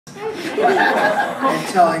and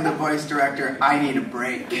telling the voice director, I need a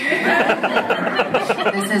break.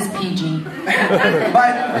 This is PG.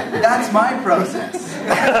 But that's my process.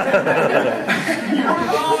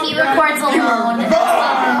 He records alone.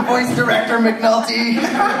 Voice director McNulty.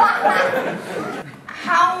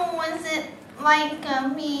 How was it like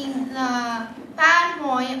being the bad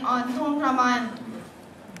boy on Toon?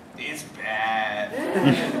 It's bad.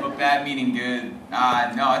 But bad meaning good.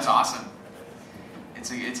 No, it's awesome.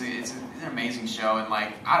 It's an amazing show, and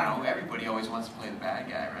like, I don't know, everybody always wants to play the bad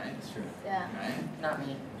guy, right? That's true. Yeah. Right? Not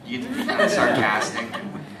me. You get to be kind of sarcastic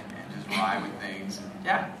and just vibe with things.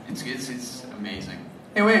 Yeah, it's amazing.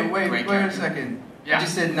 Hey, wait a second. Yeah. You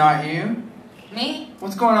just said not you? Me?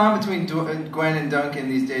 What's going on between Gwen and Duncan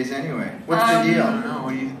these days anyway? What's the deal? I don't know.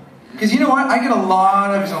 What do you? Because you know what? I get a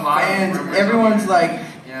lot of fans. Everyone's like,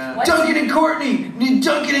 yeah. Duncan and Courtney,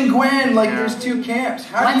 Duncan and Gwen. Like, there's two camps.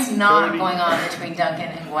 What's not going on between Duncan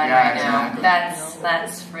and Gwen right now? Exactly.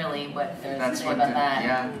 That's really what there's to say about that.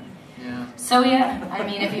 Yeah. So yeah, I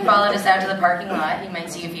mean, if you followed us out to the parking lot, you might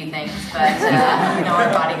see a few things, but you know, our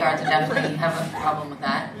bodyguards would definitely have a problem with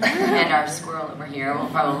that, and our squirrel over here will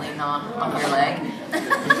probably gnaw off your leg.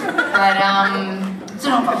 But so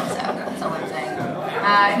don't follow us out. That's all I'm saying.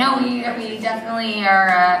 No, we definitely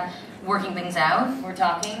are working things out. We're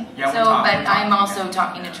talking. Yeah, but I'm also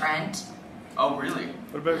talking to Trent. Oh, really?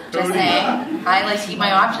 What about Just Cody? saying, I like to keep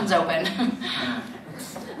my options open.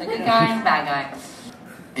 The good guy, the bad guy.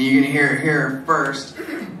 And you're going to hear it here first.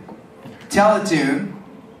 Teletoon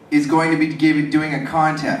is going to be doing a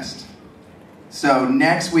contest. So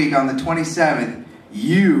next week on the 27th,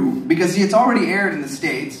 because see, it's already aired in the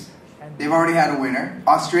States. They've already had a winner.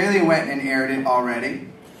 Australia went and aired it already.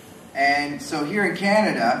 And so here in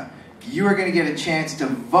Canada, you are going to get a chance to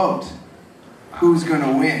vote who's going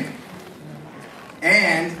to win.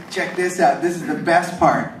 And check this out. This is the best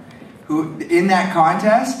part. In that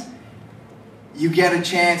contest, you get a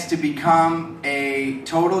chance to become a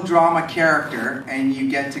total drama character, and you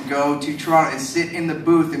get to go to Toronto and sit in the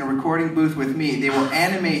booth, in a recording booth with me. They will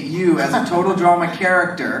animate you as a total drama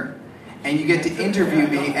character, and you get to interview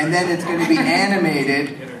me, and then it's going to be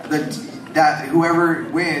animated. That whoever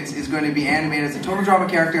wins is going to be animated as a total drama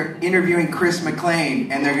character interviewing Chris McLean,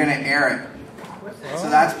 and they're going to air it. So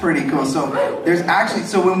that's pretty cool. So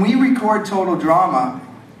when we record total drama,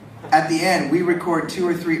 at the end, we record 2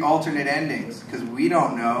 or 3 alternate endings, because we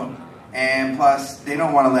don't know, and plus, they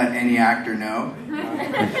don't want to let any actor know.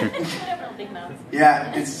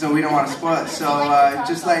 Yeah, so we don't want to spoil it. So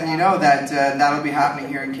just letting you know that that'll be happening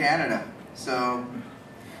here in Canada. So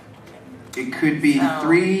it could be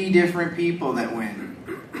 3 different people that win.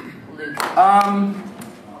 I'm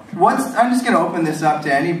just going to open this up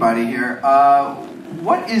to anybody here.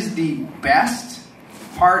 What is the best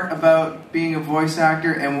part about being a voice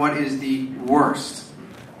actor, and what is the worst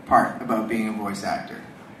part about being a voice actor?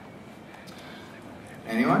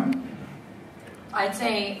 Anyone? I'd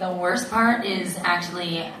say the worst part is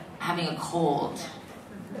actually having a cold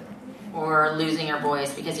or losing your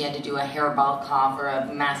voice because you had to do a hairball cough or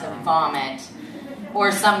a massive vomit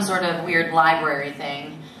or some sort of weird library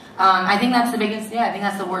thing. I think that's the biggest, I think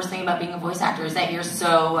that's the worst thing about being a voice actor, is that you're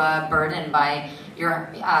so burdened by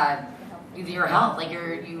your health. Like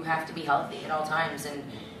you have to be healthy at all times, and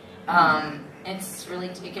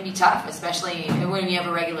it can be tough, especially when you have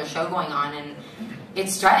a regular show going on, and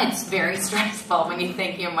it's very stressful when you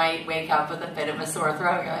think you might wake up with a bit of a sore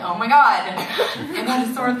throat. You're like, oh my god, I got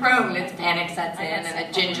a sore throat, and it's panic sets in, and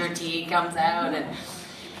a ginger tea comes out, and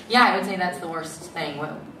yeah, I would say that's the worst thing.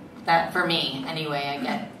 That for me, anyway, I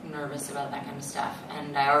get nervous about that kind of stuff,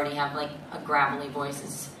 and I already have like a gravelly voice,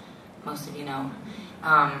 as most of you know.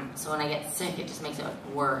 So when I get sick, it just makes it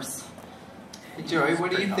worse. Hey Joey,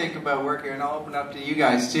 what do you think about working? And I'll open up to you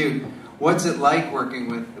guys too. What's it like working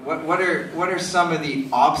with? What are some of the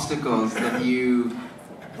obstacles that you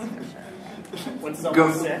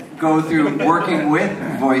go through working with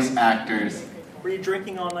voice actors? Were you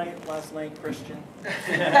drinking all night last night, Christian?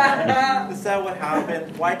 Is that what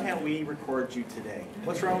happened? Why can't we record you today?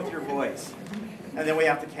 What's wrong with your voice? And then we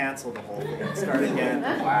have to cancel the whole thing and start again.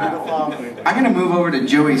 Wow. I'm going to move over to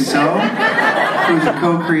Joey So, who's a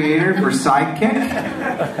co-creator for Sidekick. You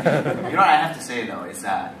know what I have to say, though, is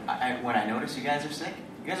that when I notice you guys are sick,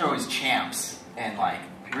 you guys are always champs and, like,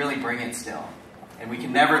 really bring it still. And we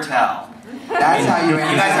can never tell. That's how you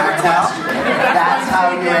answer. You guys ever tell? That's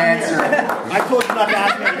how you answer. I told you not to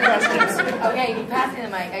ask me any questions. Okay, you pass me the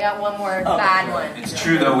mic. I got one more bad one. It's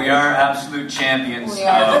true, though. We are absolute champions. We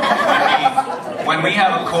are. When we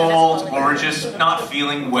have a cold or we're just not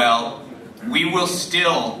feeling well, we will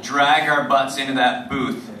still drag our butts into that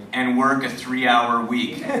booth and work a 3-hour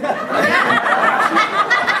week. You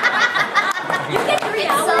get 3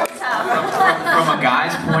 hours. So From a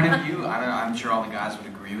guy's point of view, I don't know, I'm sure all the guys would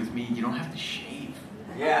agree with me, you don't have to shave.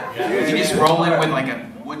 Yeah. You just roll in with like a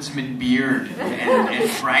woodsman beard and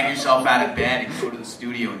drag yourself out of bed and go to the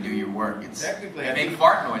studio and do your work. It's technically you make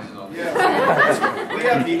fart noises all the time. Yeah. We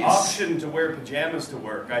have the option to wear pajamas to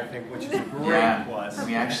work, I think, which is a great plus.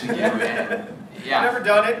 We actually do. And, yeah. I've never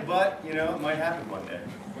done it, but you know, it might happen one day.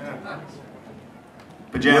 Yeah.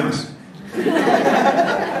 Pajamas.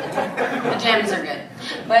 Pajamas are good.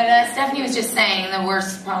 But Stephanie was just saying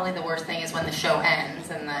probably the worst thing is when the show ends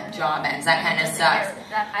and the job ends. That kind of sucks.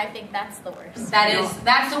 I think that's the worst.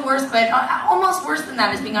 That's the worst, but almost worse than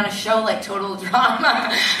that is being on a show like Total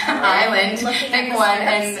Drama Island, pick one,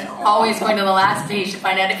 and always going to the last page to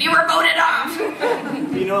find out if you were voted off.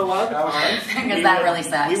 You know, a lot of times, because that really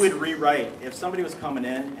sucks. We would rewrite if somebody was coming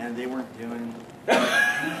in and they weren't doing.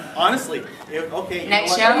 Honestly, okay.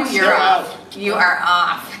 Next show, you're off. You are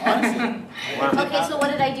off. Honestly. Okay, so what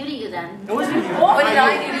did I do to you then? It wasn't you. What did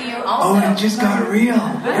I do to you? Also, Oh, it just got real.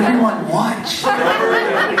 Everyone watch.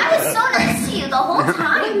 I was so nice to you the whole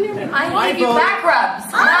time. I gave you back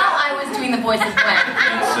rubs. Now I was doing the voice of Gwen.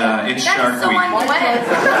 It's That's Shark so Week. unwed. I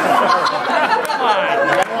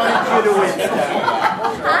wanted you to win.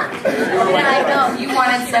 Huh? Yeah, I know. You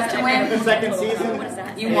wanted Steph to win? The second season. What is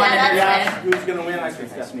that? You wanted her to Yeah, win? who's gonna win? I think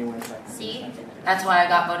Stephanie wins. See? That's why I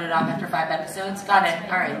got voted off after 5 episodes. Got it.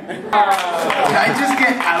 All right. Did I just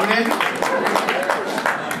get outed?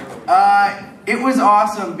 It was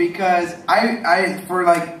awesome because I for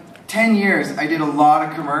like 10 years I did a lot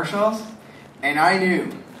of commercials, and I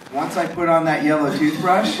knew once I put on that yellow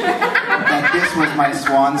toothbrush that this was my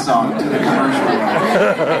swan song to the commercial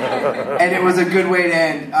world. And it was a good way to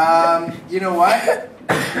end. You know what?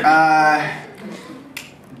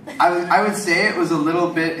 I would say it was a little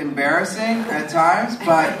bit embarrassing at times,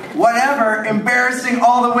 but whatever, embarrassing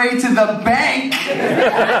all the way to the bank.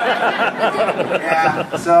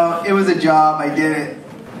 Yeah, so it was a job, I did it.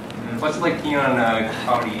 What's it like being on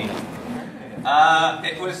Comedy Inc?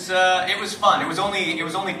 It was fun. It was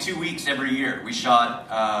only 2 weeks every year. We shot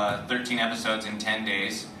 13 episodes in 10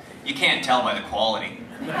 days. You can't tell by the quality,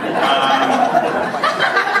 but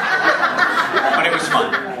it was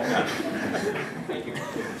fun.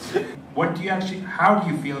 What do you actually? How do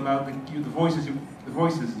you feel about the voices you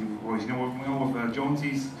voice? You know, with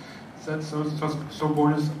Jonesy's so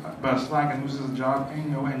gorgeous, but Slack and loses his job,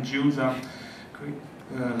 and Jude's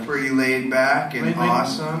Pretty laid back and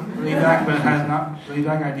awesome. Laid back, but has not laid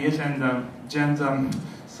back ideas, and Jen's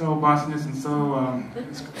so bossiness and so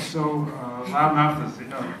loudmouthless.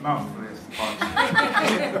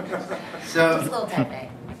 So It's a little type A.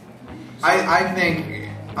 I think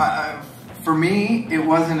for me it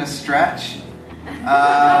wasn't a stretch.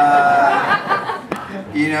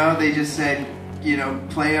 You know, they just said, you know,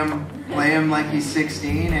 play him like he's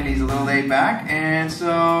 16 and he's a little laid back, and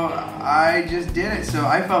so I just did it. So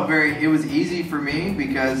I felt it was easy for me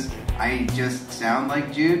because I just sound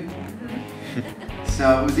like Jude.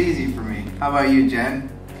 So it was easy for me. How about you, Jen?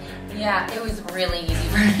 Yeah, it was really easy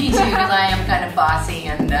for me too because I am kind of bossy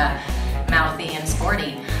and mouthy and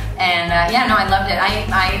sporty. And yeah, no, I loved it.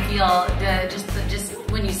 I feel just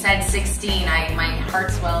when you said 16, my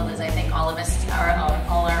heart swelled, as I think all of us,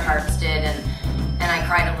 all our hearts did, and I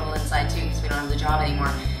cried a little inside too because we don't have the job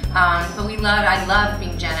anymore. But I love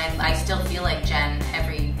being Jen. I still feel like Jen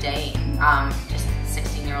every day, just a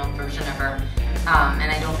 16-year-old version of her.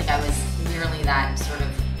 And I don't think I was nearly that sort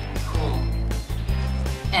of cool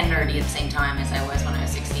and nerdy at the same time as I was when I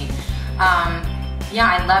was 16. Yeah,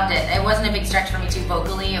 I loved it. It wasn't a big stretch for me too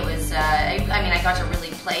vocally. It was, I mean, I got to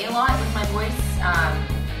really play a lot with my voice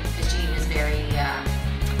because Gene is very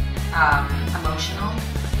emotional.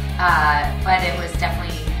 But it was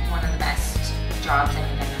definitely one of the best jobs I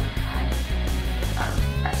think I've ever had.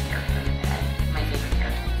 Best character I've had, my favorite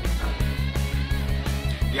character.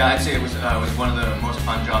 Yeah, I'd say it was one of the most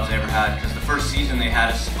fun jobs I ever had because the first season they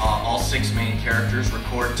had us all 6 main characters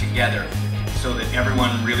record together, so that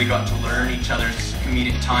everyone really got to learn each other's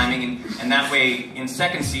comedic timing, and that way in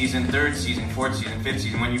second season, third season, fourth season, fifth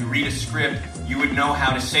season, when you read a script, you would know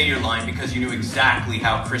how to say your line because you knew exactly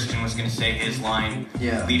how Kristen was going to say his line,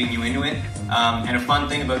 leading you into it. And a fun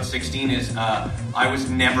thing about 16 is I was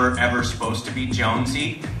never ever supposed to be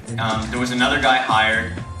Jonesy. There was another guy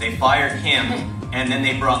hired, they fired him, and then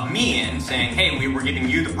they brought me in saying, hey, we were giving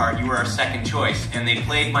you the part, you were our second choice, and they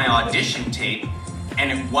played my audition tape,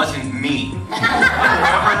 and it wasn't me.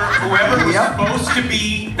 Whoever was supposed to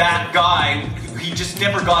be that guy he just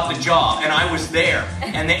never got the job, and I was there.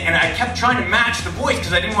 And I kept trying to match the voice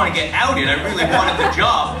because I didn't want to get outed. I really wanted the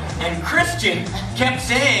job. And Kristen kept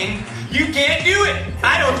saying, "You can't do it.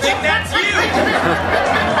 I don't think that's you."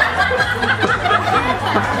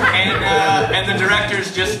 And the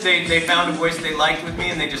directors just, they found a voice they liked with me,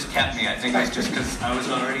 and they just kept me. I think it's just because I was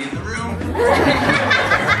already in the room.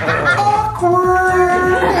 Awkward!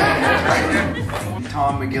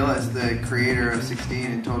 Tom McGillis, the creator of 16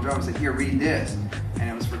 and Total Drama, said, "Here, read this." And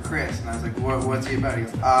it was for Chris. And I was like, what's he about? He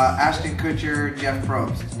goes, Ashton Kutcher, Jeff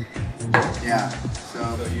Probst. Yeah,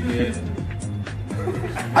 so you did.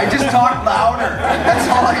 I just talked louder. That's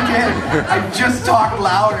all I did. I just talked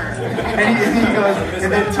louder. And he goes,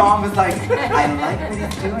 and then Tom was like, "I like what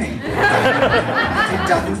he's doing. It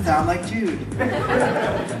doesn't sound like Jude."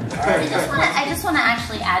 I just want to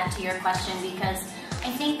actually add to your question, because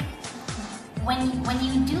I think when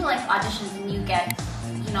you do like auditions and you get,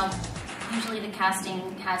 you know, usually the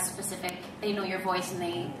casting has specific, they know your voice and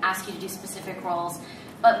they ask you to do specific roles.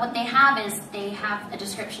 But what they have is they have a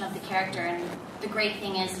description of the character, and the great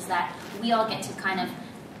thing is that we all get to kind of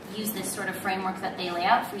use this sort of framework that they lay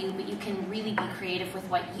out for you, but you can really be creative with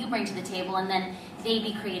what you bring to the table, and then they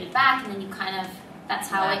be creative back, and then you kind of, that's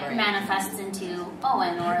how it manifests into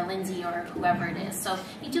Owen or Lindsay or whoever it is. So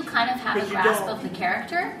you do kind of have a grasp of the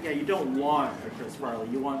character. Yeah, you don't want a Chris Farley.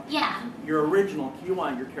 You want your original. You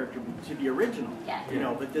want your character to be original. Yeah. You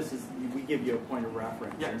know, but this is, we give you a point of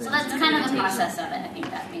reference. Yeah. So that's kind of the process of it. I think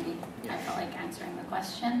that maybe I felt like answering the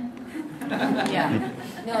question. Yeah.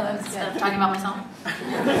 No, that was instead of talking about myself.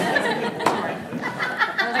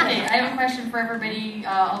 Okay, I have a question for everybody,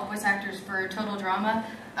 all voice actors for Total Drama.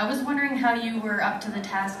 I was wondering how you were up to the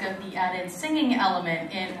task of the added singing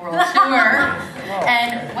element in World Tour,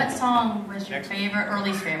 and what song was your favorite or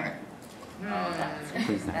least favorite?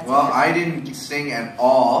 Well, I didn't sing at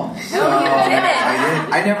all, so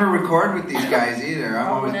I never record with these guys either.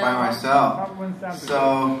 I'm always by myself.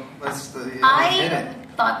 So let's hit it. I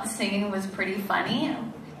thought the singing was pretty funny,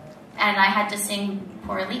 and I had to sing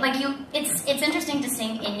poorly. Like it's interesting to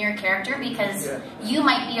sing in your character, because you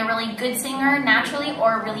might be a really good singer naturally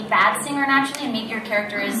or a really bad singer naturally, and maybe your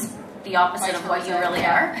character is the opposite of what you really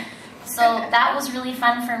are. So that was really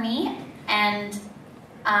fun for me, and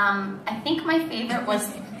I think my favorite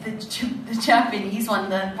was the Japanese one.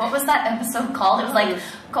 What was that episode called? It was like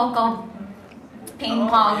Coco Ping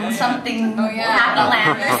Pong something Happy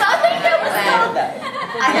Land or something. It was so,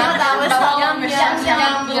 I thought that was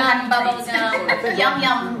yum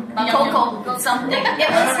yum cocoa something. It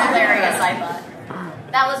was hilarious. I thought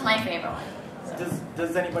that was my favorite one.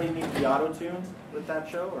 Does anybody need the auto tune with that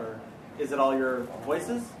show, or is it all your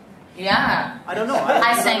voices? Yeah. I don't know.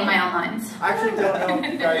 I sang my own lines. I actually don't know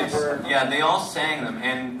if you guys were... Yeah, they all sang them,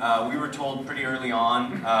 and we were told pretty early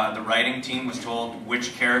on, the writing team was told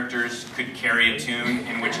which characters could carry a tune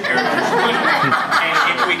and which characters couldn't.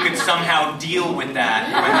 And if we could somehow deal with that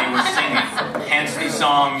when they were singing. Hence the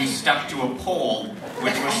song Stuck to a Pole,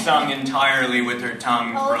 which was sung entirely with her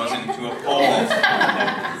tongue frozen to a pole.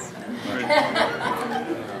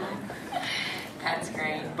 That's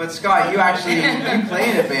great. But Scott, you play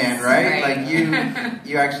in a band, right? Like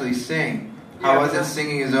you actually sing. How was it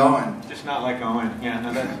singing as Owen? Just not like Owen. Yeah,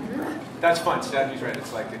 no, that's fun. Stephanie's right.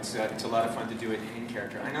 It's like it's a lot of fun to do it in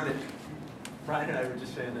character. I know that Brian and I were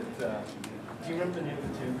just saying that. Do you remember the name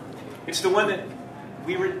of the tune? It's the one that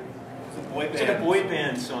we were. It's like a boy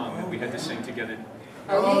band song that we had to sing together.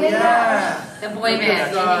 Oh yeah, the boy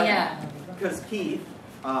band. Yeah. Because Keith,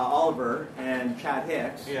 Oliver, and Chad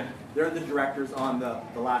Hicks, they're the directors on the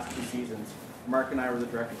last 2 seasons. Mark and I were the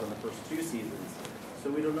directors on the first 2 seasons. So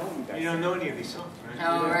we don't know you guys. You don't know any of these songs, right?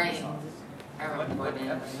 Oh, right. I wrote the boy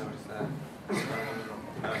band. I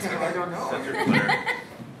don't know. Such a blur.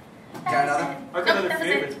 Got another? I've got other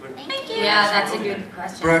favorites, but... Thank you. Yeah, that's a good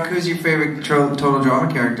question. Brooke, who's your favorite Total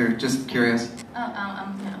Drama character? Just curious.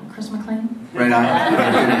 I'm Chris McLean. Right on. That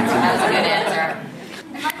was a good answer.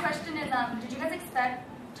 And my question is, did you guys expect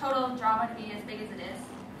Total Drama to be as big as it is?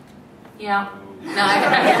 Yeah. No,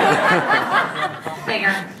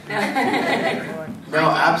 bigger. No,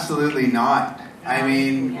 absolutely not. I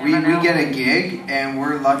mean, we get a gig, and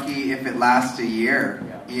we're lucky if it lasts a year.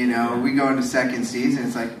 You know, we go into second season,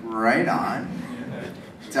 it's like, right on.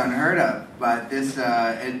 It's unheard of. But this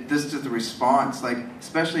just the response, like,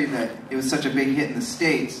 especially that it was such a big hit in the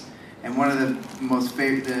States, and one of the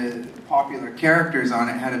popular characters on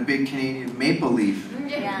it had a big Canadian maple leaf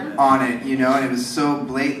on it, you know, and it was so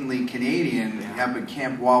blatantly Canadian up at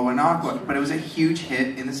Camp Wawanakwa, but it was a huge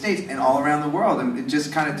hit in the States and all around the world, and it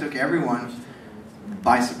just kind of took everyone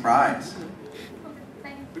by surprise.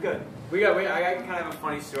 We're good. I got kind of a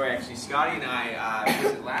funny story actually. Scotty and I,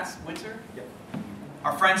 was it last winter? Yep.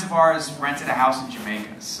 Our friends of ours rented a house in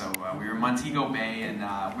Jamaica, so we were in Montego Bay, and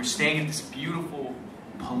we're staying at this beautiful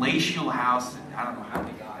palatial house. I don't know how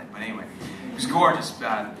they got it, but anyway, it was gorgeous.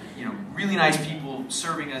 Really nice people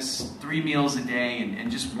serving us 3 meals a day,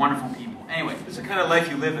 and just wonderful people. Anyway, it's the kind of life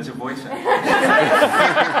you live as a voice actor.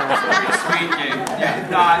 Sweet gig.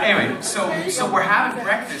 Yeah. Anyway, so we're having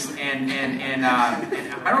breakfast, and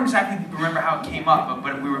I don't exactly remember how it came up,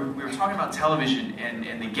 but we were talking about television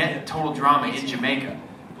and the Get Total Drama in Jamaica.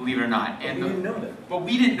 Believe it or not, and we didn't know that. But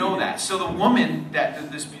we didn't know that. So the woman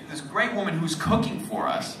this great woman who's cooking for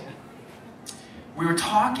us, we were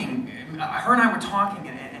talking. Her and I were talking,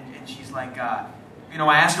 and she's like.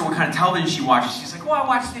 I asked her what kind of television she watches. She's like, I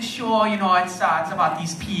watch this show, it's about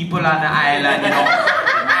these people on the island, and,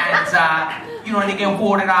 they get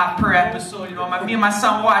voted off per episode, me and my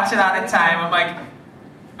son watch it all the time. I'm like,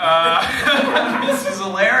 this is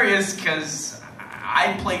hilarious, because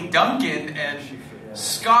I play Duncan, and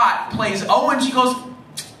Scott plays Owen. She goes,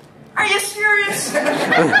 are you serious? Come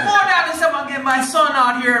on down and someone get my son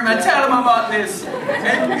out here and tell him about this.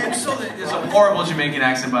 And so there's a horrible Jamaican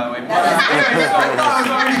accent, by the way. Let's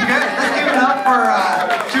give it up for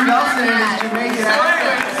Jude and his Jamaican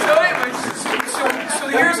accent. So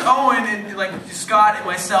here's Owen and Scott and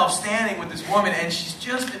myself standing with this woman, and she's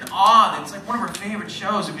just in awe. It's like one of her favorite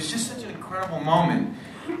shows. It was just such an incredible moment.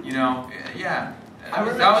 Yeah. That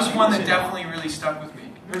was one that definitely really stuck with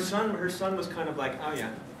me. Her son was kind of like, oh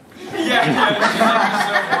yeah. She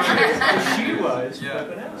was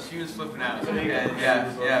flipping out. She was flipping out.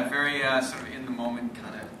 Yeah, very sort of in the moment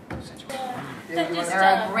kind of situation. There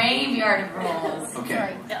are a graveyard of roles. Okay.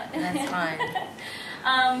 Sorry. That's fine.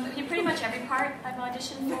 Pretty much every part I've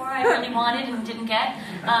auditioned for, I really wanted and didn't get.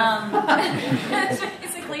 That's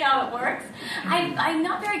basically how it works. I'm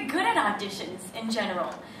not very good at auditions in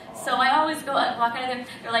general. So I always walk out of there,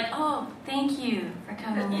 they're like, oh, thank you for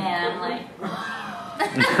coming in. I'm like,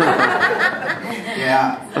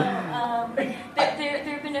 yeah. There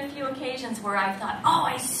have been a few occasions where I thought, oh,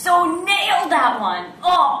 I so nailed that one.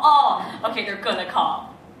 Oh, okay, they're gonna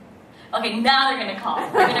call. Okay, now they're gonna call.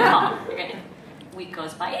 Week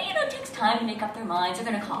goes by. It takes time to make up their minds. They're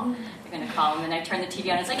gonna call. And then I turn the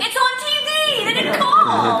TV on. It's like, it's on TV. They didn't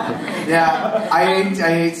call. Yeah, I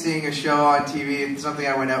hate seeing a show on TV. It's something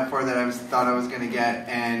I went out for that I thought I was gonna get,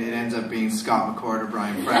 and it ends up being Scott McCord or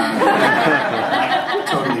Brian Froud.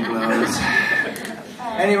 Totally blows.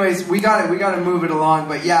 Anyways, we gotta move it along.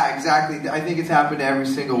 But yeah, exactly. I think it's happened to every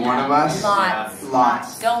single one of us.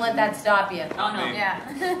 Lots. Don't let that stop you. Oh no. Yeah.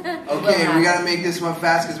 Okay, we gotta make this one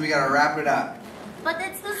fast because we gotta wrap it up. But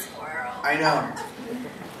it's the squirrel. I know.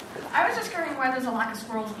 I was just curious why there's a lack of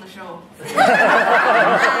squirrels in the show.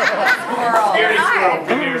 Scary Squirrel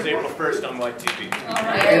premieres April 1st on YTV.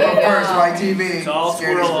 April 1st, YTV. It's all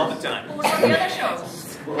squirrel all the time. What were the other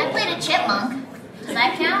shows? I played a chipmunk. Does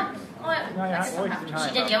that count?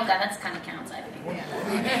 She did yoga. That kind of counts, I think.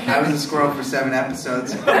 I was a squirrel for 7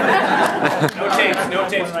 episodes. No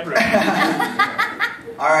tapes to prove.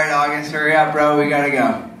 All right, August, hurry up, bro. We gotta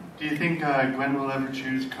go. Do you think Gwen will ever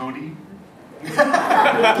choose Cody?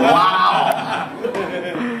 Wow.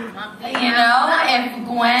 If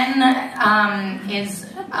Gwen is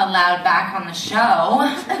allowed back on the show,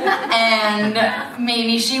 and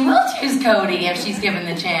maybe she will choose Cody if she's given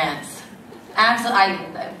the chance. Absolutely,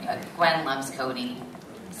 Gwen loves Cody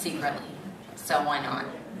secretly, so why not?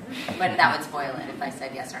 But that would spoil it if I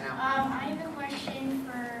said yes or no. I have a question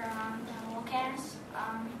for the whole cast.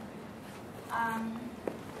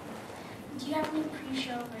 Do you have any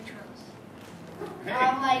pre-show rituals?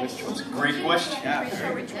 That's a great question.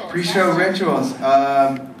 Pre-show rituals.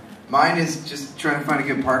 Mine is just trying to find a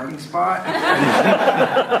good parking spot.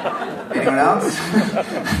 Anyone else?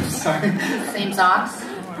 Sorry. Same socks?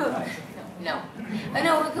 No.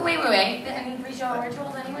 No, wait. Any pre-show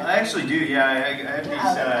rituals, anyone? I actually do, yeah. I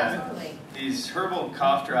have absolutely. these herbal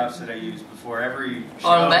cough drops that I use before every show.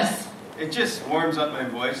 Olbas? It just warms up my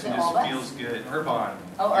voice and just feels good. Herbon.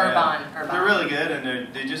 Oh, Herbon. Herbon. They're really good,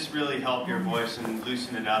 and they just really help your voice and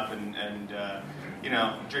loosen it up, and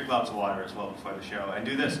drink lots of water as well before the show. And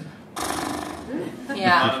do this.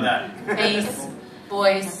 Yeah. A lot of that. Face,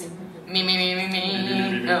 voice,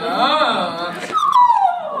 me. Oh.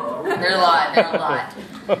 They're a lot.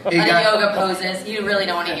 the yoga poses. You really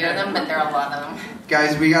don't want to hear them, but there are a lot of them.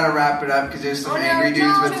 Guys, we gotta wrap it up because there's some angry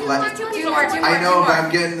dudes with I know, but I'm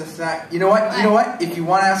getting the sack. You know what? You know what? If you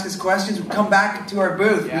want to ask us questions, come back to our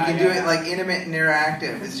booth. We can do it like intimate and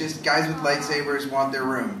interactive. It's just guys with lightsabers want their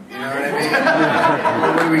room. You know what I mean?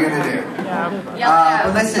 What are we gonna do?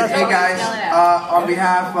 But listen, hey guys, on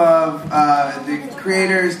behalf of the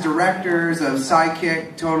creators, directors of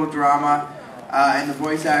Sidekick, Total Drama, and the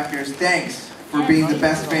voice actors, thanks for being the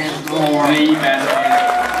best fans in the whole world. The best fans.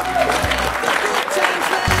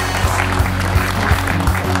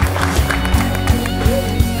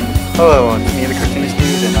 Hello, it's me, the Cartoonist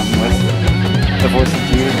Dude, and I'm with the voice of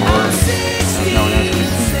Jude.